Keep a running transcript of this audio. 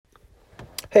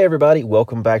Hey everybody,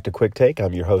 welcome back to Quick Take.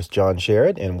 I'm your host, John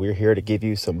Sherrod, and we're here to give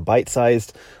you some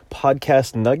bite-sized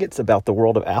podcast nuggets about the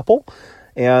world of Apple.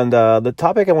 And the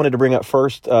topic I wanted to bring up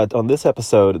first on this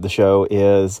episode of the show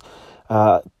is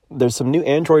there's some new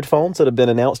Android phones that have been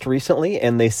announced recently,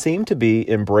 and they seem to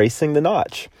be embracing the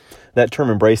notch. That term,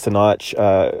 embrace the notch,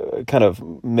 kind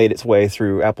of made its way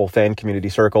through Apple fan community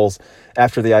circles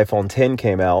after the iPhone X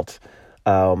came out.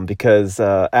 Because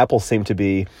Apple seemed to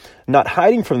be not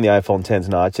hiding from the iPhone X's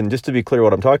notch. And just to be clear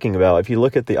what I'm talking about, if you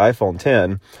look at the iPhone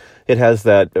X, it has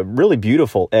that really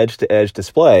beautiful edge-to-edge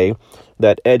display,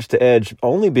 that edge-to-edge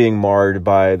only being marred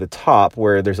by the top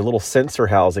where there's a little sensor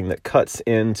housing that cuts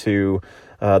into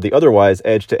the otherwise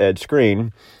edge-to-edge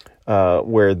screen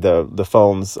where the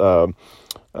phone's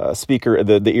speaker,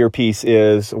 the earpiece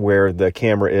is, where the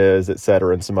camera is,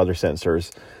 etc., and some other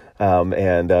sensors.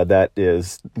 And that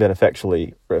is been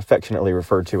affectionately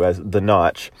referred to as the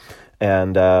notch.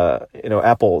 And,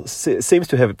 Apple seems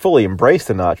to have fully embraced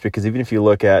the notch, because even if you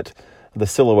look at the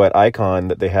silhouette icon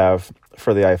that they have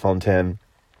for the iPhone X,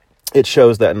 it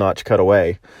shows that notch cut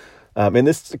away. And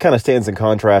this kind of stands in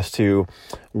contrast to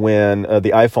when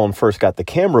the iPhone first got the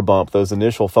camera bump, those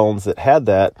initial phones that had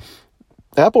that.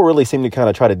 Apple really seemed to kind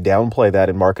of try to downplay that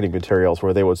in marketing materials,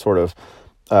 where they would sort of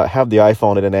have the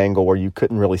iPhone at an angle where you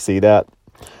couldn't really see that.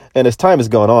 And as time has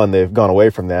gone on, they've gone away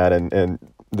from that, and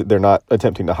they're not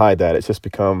attempting to hide that. It's just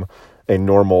become a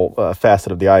normal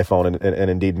facet of the iPhone, and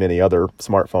indeed many other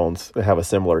smartphones have a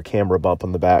similar camera bump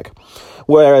on the back.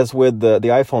 Whereas with the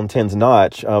iPhone X's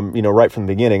notch, right from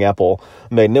the beginning, Apple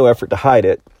made no effort to hide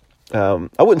it. I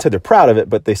wouldn't say they're proud of it,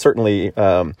 but they certainly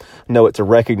know it's a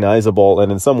recognizable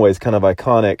and in some ways kind of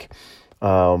iconic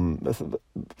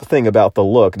thing about the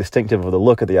look, distinctive of the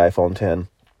look of the iPhone X.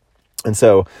 And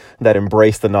so that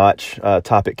embrace the notch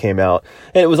topic came out.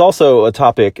 And it was also a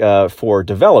topic for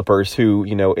developers who,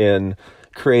 in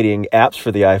creating apps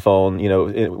for the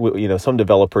iPhone, some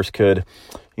developers could,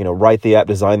 write the app,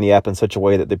 design the app in such a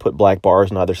way that they put black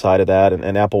bars on either side of that.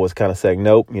 And Apple was kind of saying,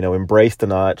 nope, embrace the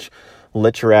notch,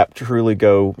 let your app truly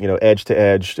go, edge to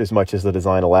edge as much as the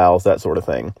design allows, that sort of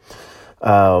thing.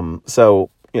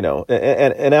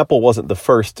 And Apple wasn't the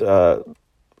first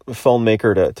phone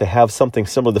maker to have something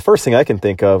similar. The first thing I can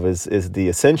think of is the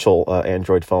Essential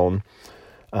Android phone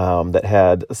that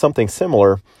had something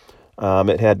similar.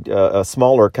 It had a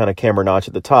smaller kind of camera notch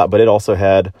at the top, but it also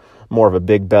had more of a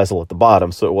big bezel at the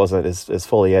bottom, so it wasn't as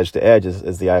fully edge-to-edge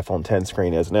as the iPhone X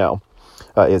screen is now,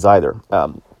 is either.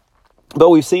 But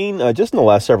we've seen, just in the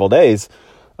last several days,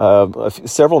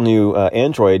 several new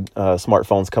Android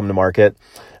smartphones come to market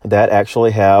that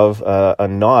actually have a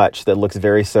notch that looks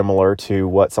very similar to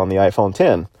what's on the iPhone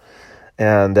X.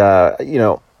 And,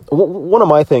 one of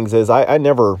my things is I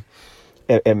never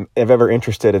am ever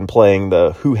interested in playing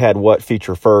the who had what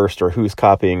feature first or who's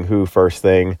copying who first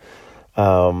thing.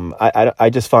 I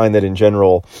just find that in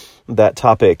general, that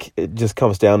topic, it just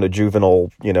comes down to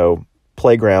juvenile,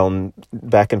 playground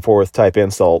back and forth type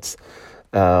insults.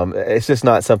 It's just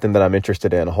not something that I'm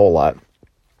interested in a whole lot.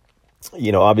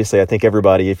 Obviously, I think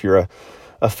everybody, if you're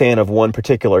a fan of one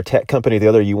particular tech company or the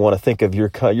other, you want to think of your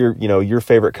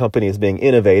favorite company as being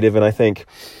innovative. And I think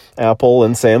Apple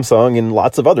and Samsung and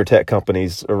lots of other tech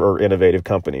companies are innovative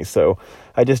companies. So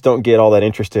I just don't get all that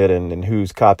interested in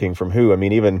who's copying from who. I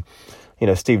mean, even,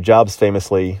 Steve Jobs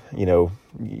famously,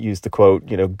 used the quote,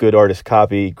 good artist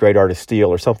copy, great artist steal,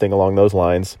 or something along those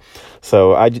lines.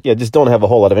 So I just don't have a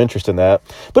whole lot of interest in that.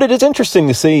 But it is interesting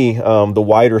to see the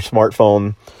wider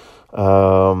smartphone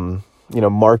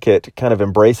market kind of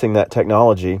embracing that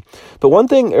technology. But one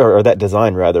thing, or that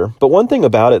design rather, but one thing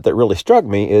about it that really struck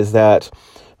me is that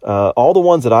all the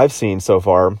ones that I've seen so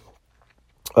far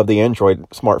of the Android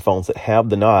smartphones that have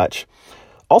the notch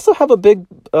also have a big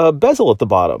bezel at the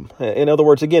bottom. In other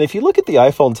words, again, if you look at the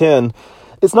iPhone X,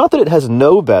 it's not that it has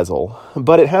no bezel,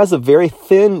 but it has a very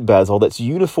thin bezel that's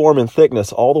uniform in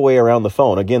thickness all the way around the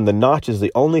phone. Again, the notch is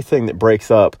the only thing that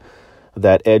breaks up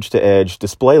that edge-to-edge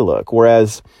display look,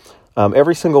 whereas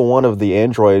every single one of the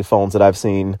Android phones that I've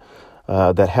seen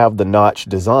that have the notch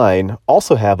design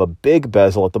also have a big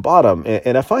bezel at the bottom,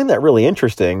 and I find that really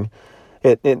interesting.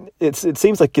 It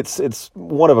seems like it's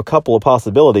one of a couple of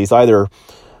possibilities. Either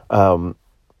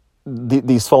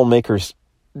these phone makers,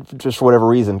 just for whatever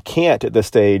reason, can't at this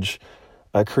stage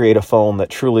create a phone that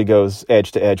truly goes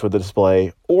edge-to-edge with the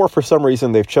display, or for some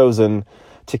reason they've chosen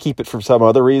to keep it for some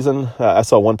other reason. I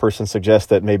saw one person suggest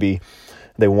that maybe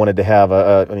they wanted to have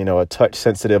a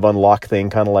touch-sensitive unlock thing,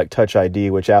 kind of like Touch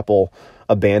ID, which Apple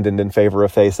abandoned in favor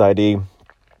of Face ID.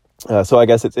 So I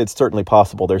guess it's certainly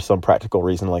possible there's some practical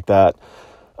reason like that.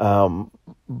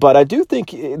 But I do think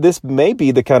this may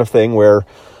be the kind of thing where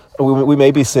we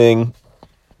may be seeing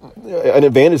an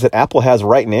advantage that Apple has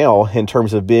right now in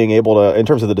terms of being able to, in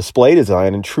terms of the display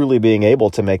design and truly being able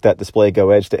to make that display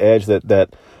go edge to edge, that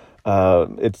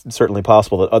it's certainly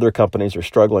possible that other companies are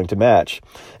struggling to match.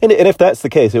 And if that's the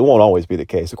case, it won't always be the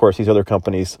case. Of course, these other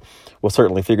companies will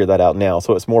certainly figure that out now.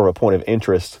 So it's more of a point of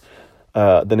interest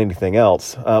than anything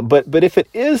else. But if it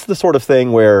is the sort of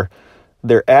thing where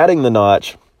they're adding the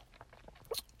notch,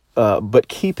 but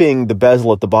keeping the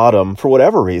bezel at the bottom for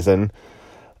whatever reason,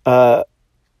 that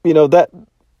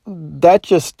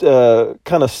just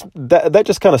kind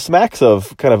of smacks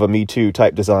of kind of a Me Too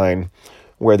type design,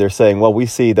 where they're saying, well, we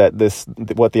see that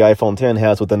what the iPhone 10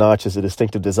 has with the notch is a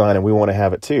distinctive design, and we want to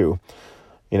have it too.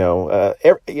 The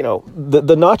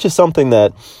notch is something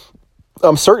that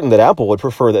I'm certain that Apple would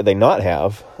prefer that they not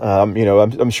have.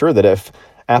 I'm sure that if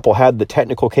Apple had the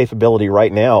technical capability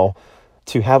right now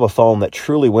to have a phone that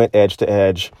truly went edge to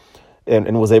edge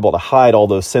and was able to hide all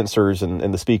those sensors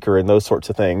and the speaker and those sorts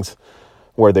of things,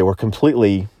 where they were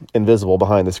completely invisible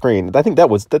behind the screen, I think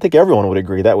everyone would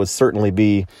agree that would certainly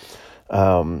be,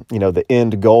 the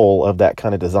end goal of that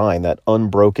kind of design, that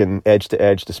unbroken edge to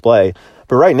edge display.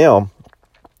 But right now,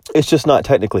 it's just not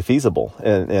technically feasible.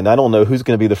 And I don't know who's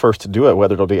going to be the first to do it,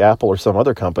 whether it'll be Apple or some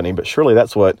other company, but surely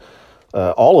that's what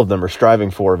all of them are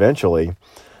striving for eventually.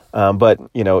 But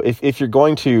if you're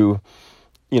going to,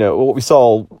 what we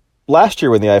saw last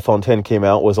year when the iPhone 10 came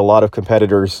out was a lot of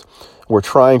competitors were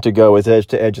trying to go as edge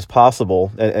to edge as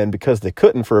possible. And because they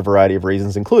couldn't for a variety of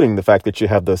reasons, including the fact that you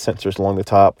have those sensors along the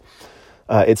top,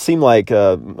 it seemed like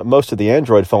most of the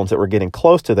Android phones that were getting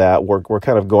close to that were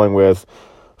kind of going with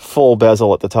full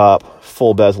bezel at the top,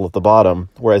 full bezel at the bottom.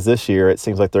 Whereas this year, it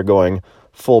seems like they're going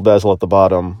full bezel at the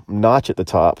bottom, notch at the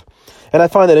top. And I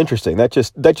find that interesting. That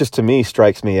just to me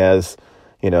strikes me as,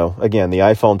 again, the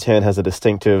iPhone 10 has a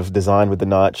distinctive design with the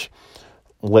notch.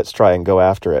 Let's try and go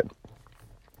after it.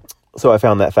 So I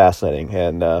found that fascinating.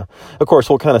 And of course,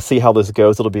 we'll kind of see how this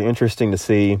goes. It'll be interesting to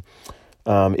see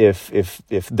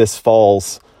if this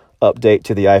fall's update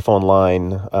to the iPhone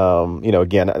line,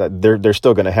 again, they're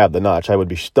still going to have the notch. I would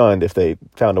be stunned if they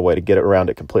found a way to get around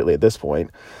it completely at this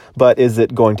point. But is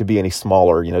it going to be any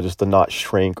smaller, just the notch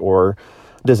shrink, or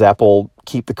does Apple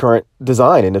keep the current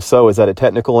design? And if so, is that a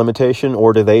technical limitation,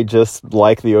 or do they just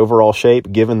like the overall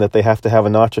shape, given that they have to have a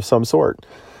notch of some sort?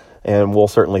 And we'll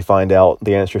certainly find out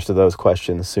the answers to those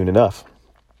questions soon enough.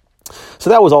 So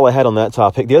that was all I had on that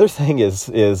topic. The other thing is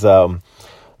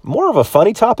more of a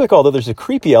funny topic, although there's a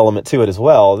creepy element to it as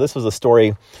well. This was a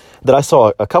story that I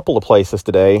saw a couple of places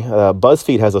today.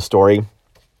 BuzzFeed has a story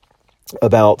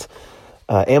about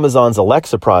Amazon's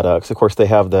Alexa products. Of course, they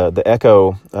have the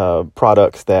Echo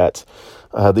products that,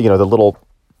 the little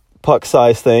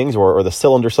puck-sized things or the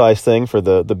cylinder-sized thing for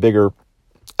the bigger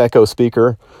Echo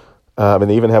speaker. And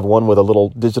they even have one with a little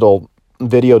digital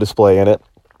video display in it.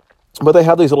 But they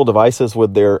have these little devices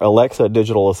with their Alexa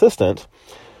digital assistant,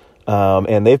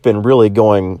 and they've been really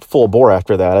going full bore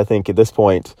after that. I think at this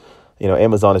point,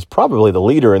 Amazon is probably the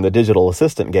leader in the digital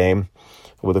assistant game,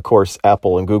 with, of course,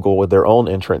 Apple and Google with their own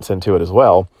entrance into it as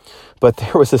well. But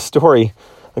there was a story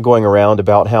going around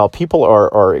about how people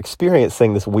are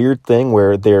experiencing this weird thing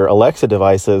where their Alexa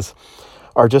devices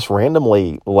are just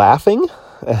randomly laughing.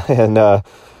 And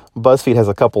BuzzFeed has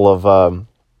a couple of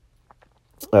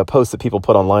posts that people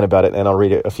put online about it, and I'll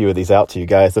read a few of these out to you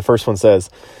guys. The first one says,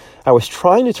 "I was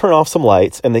trying to turn off some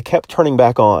lights, and they kept turning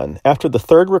back on. After the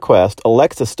third request,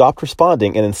 Alexa stopped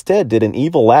responding and instead did an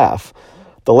evil laugh.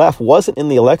 The laugh wasn't in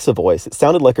the Alexa voice. It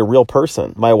sounded like a real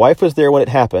person. My wife was there when it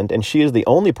happened, and she is the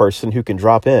only person who can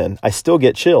drop in. I still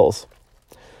get chills."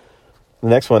 The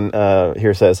next one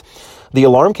here says, "The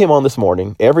alarm came on this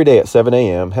morning, every day at 7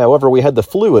 a.m. However, we had the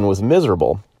flu and was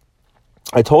miserable.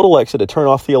 I told Alexa to turn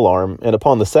off the alarm, and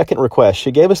upon the second request,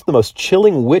 she gave us the most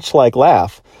chilling witch-like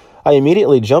laugh. I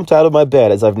immediately jumped out of my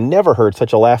bed as I've never heard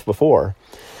such a laugh before.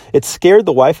 It scared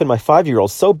the wife and my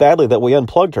 5-year-old so badly that we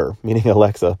unplugged her," meaning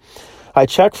Alexa. "I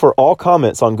checked for all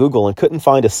comments on Google and couldn't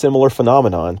find a similar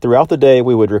phenomenon. Throughout the day,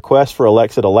 we would request for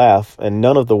Alexa to laugh, and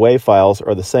none of the WAV files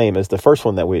are the same as the first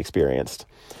one that we experienced."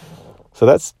 So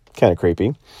that's kind of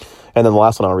creepy. And then the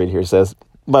last one I'll read here says,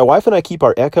 "My wife and I keep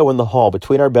our Echo in the hall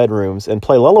between our bedrooms and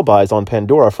play lullabies on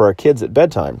Pandora for our kids at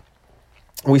bedtime.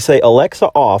 We say Alexa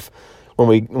off when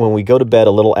we go to bed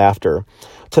a little after.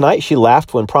 Tonight she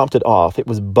laughed when prompted off. It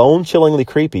was bone-chillingly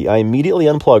creepy. I immediately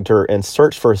unplugged her and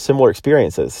searched for similar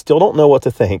experiences. Still don't know what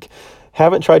to think.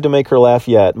 Haven't tried to make her laugh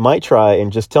yet. Might try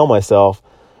and just tell myself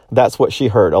that's what she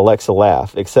heard, Alexa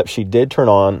laugh, except she did turn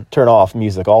off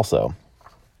music also."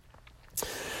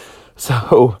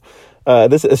 So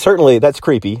this is certainly, that's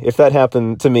creepy. If that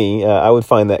happened to me, I would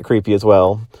find that creepy as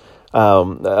well.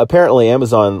 Apparently,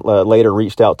 Amazon later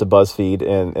reached out to BuzzFeed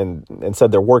and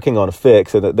said they're working on a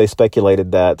fix, and that they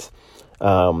speculated that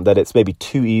it's maybe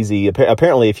too easy.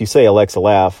 Apparently, if you say Alexa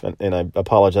laugh, and I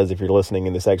apologize if you're listening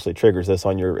and this actually triggers this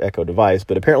on your Echo device,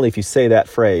 but apparently if you say that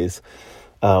phrase,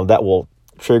 that will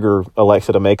trigger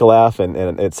Alexa to make a laugh, and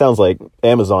it sounds like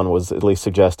Amazon was at least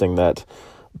suggesting that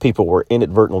people were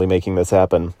inadvertently making this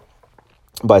happen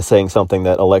by saying something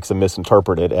that Alexa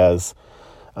misinterpreted as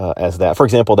that. For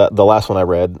example, that the last one I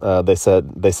read, they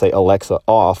say Alexa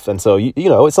off, and so you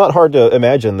know it's not hard to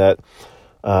imagine that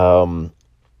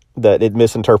that it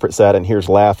misinterprets that and hears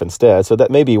laugh instead. So that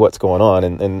may be what's going on.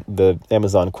 And the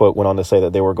Amazon quote went on to say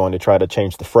that they were going to try to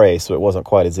change the phrase so it wasn't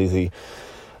quite as easy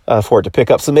for it to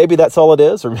pick up. So maybe that's all it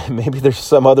is, or maybe there's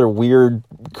some other weird,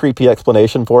 creepy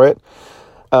explanation for it.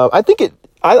 I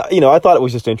thought it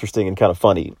was just interesting and kind of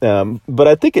funny. But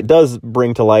I think it does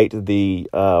bring to light the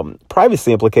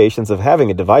privacy implications of having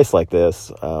a device like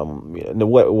this,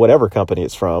 whatever company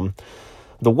it's from.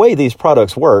 The way these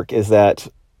products work is that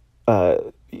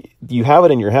you have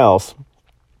it in your house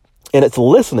and it's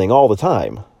listening all the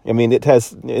time. I mean, it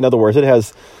has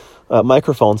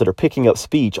microphones that are picking up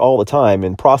speech all the time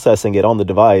and processing it on the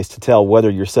device to tell whether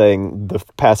you're saying the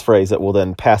passphrase that will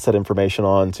then pass that information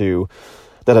on to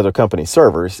that other company's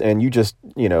servers. And you just,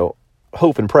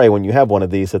 hope and pray when you have one of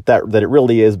these that it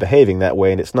really is behaving that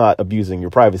way and it's not abusing your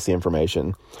privacy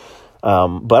information.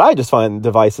 But I just find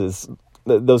those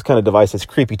kind of devices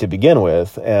creepy to begin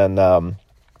with. And,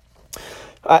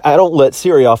 I don't let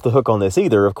Siri off the hook on this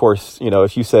either. Of course,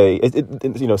 if you say,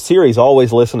 Siri's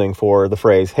always listening for the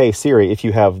phrase, "Hey Siri," if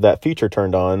you have that feature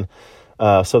turned on,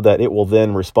 so that it will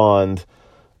then respond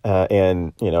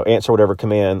and answer whatever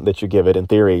command that you give it in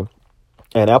theory.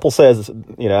 And Apple has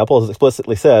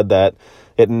explicitly said that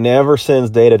it never sends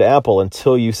data to Apple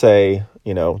until you say,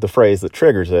 the phrase that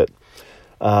triggers it.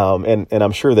 And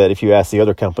I'm sure that if you ask the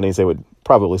other companies, they would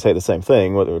probably say the same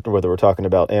thing, whether we're talking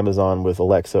about Amazon with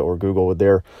Alexa or Google with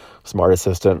their smart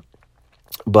assistant.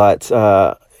 But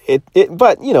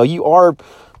you are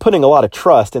putting a lot of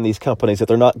trust in these companies that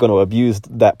they're not going to abuse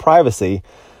that privacy.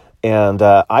 And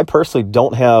I personally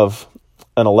don't have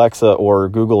an Alexa or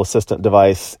Google Assistant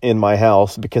device in my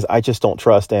house because I just don't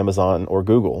trust Amazon or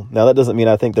Google. Now, that doesn't mean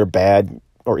I think they're bad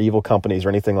or evil companies or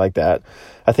anything like that.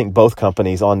 I think both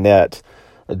companies on net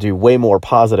do way more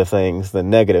positive things than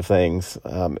negative things,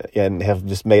 and have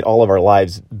just made all of our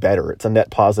lives better. It's a net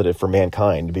positive for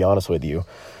mankind, to be honest with you.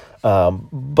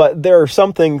 But there are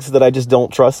some things that I just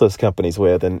don't trust those companies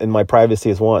with, and my privacy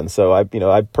is one. So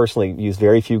I personally use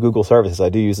very few Google services. I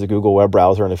do use the Google web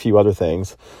browser and a few other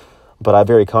things, but I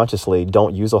very consciously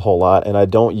don't use a whole lot, and I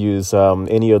don't use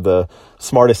any of the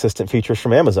smart assistant features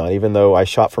from Amazon, even though I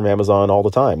shop from Amazon all the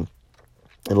time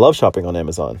and love shopping on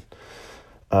Amazon.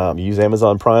 Use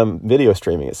Amazon Prime video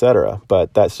streaming, etc.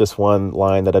 But that's just one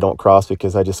line that I don't cross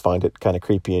because I just find it kind of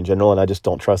creepy in general, and I just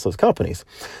don't trust those companies.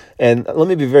 And let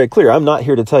me be very clear, I'm not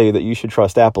here to tell you that you should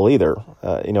trust Apple either.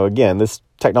 Again, this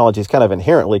technology is kind of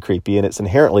inherently creepy, and it's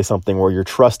inherently something where you're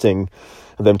trusting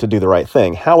them to do the right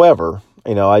thing. However,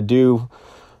 I do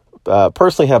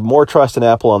personally have more trust in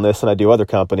Apple on this than I do other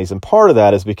companies, and part of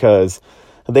that is because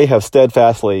they have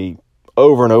steadfastly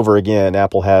over and over again,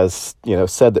 Apple has,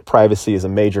 said that privacy is a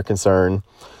major concern.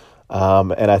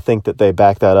 And I think that they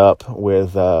back that up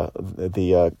with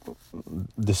the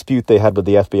dispute they had with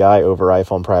the FBI over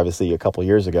iPhone privacy a couple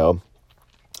years ago.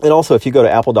 And also, if you go to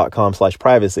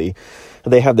apple.com/privacy,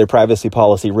 they have their privacy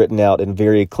policy written out in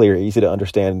very clear, easy to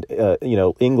understand,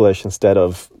 English instead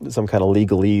of some kind of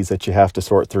legalese that you have to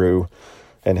sort through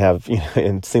and have,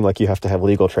 and seem like you have to have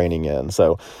legal training in.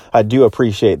 So I do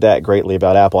appreciate that greatly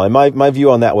about Apple. And my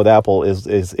view on that with Apple is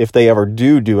if they ever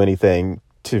do anything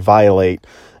to violate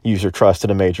user trust in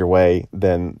a major way,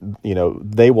 then,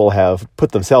 they will have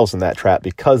put themselves in that trap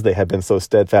because they have been so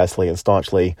steadfastly and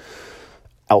staunchly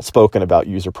outspoken about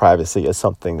user privacy as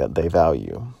something that they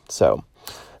value. So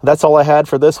that's all I had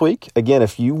for this week. Again,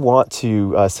 if you want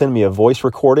to send me a voice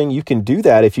recording, you can do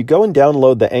that. If you go and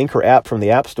download the Anchor app from the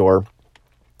App Store,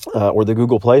 or the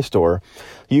Google Play Store,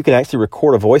 you can actually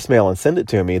record a voicemail and send it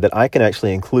to me that I can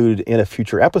actually include in a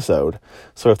future episode.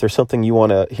 So if there's something you want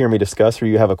to hear me discuss or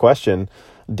you have a question,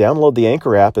 download the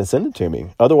Anchor app and send it to me.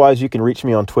 Otherwise, you can reach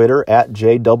me on Twitter at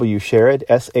JWSherrod,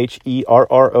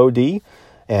 SHERROD,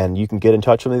 and you can get in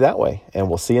touch with me that way. And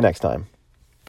we'll see you next time.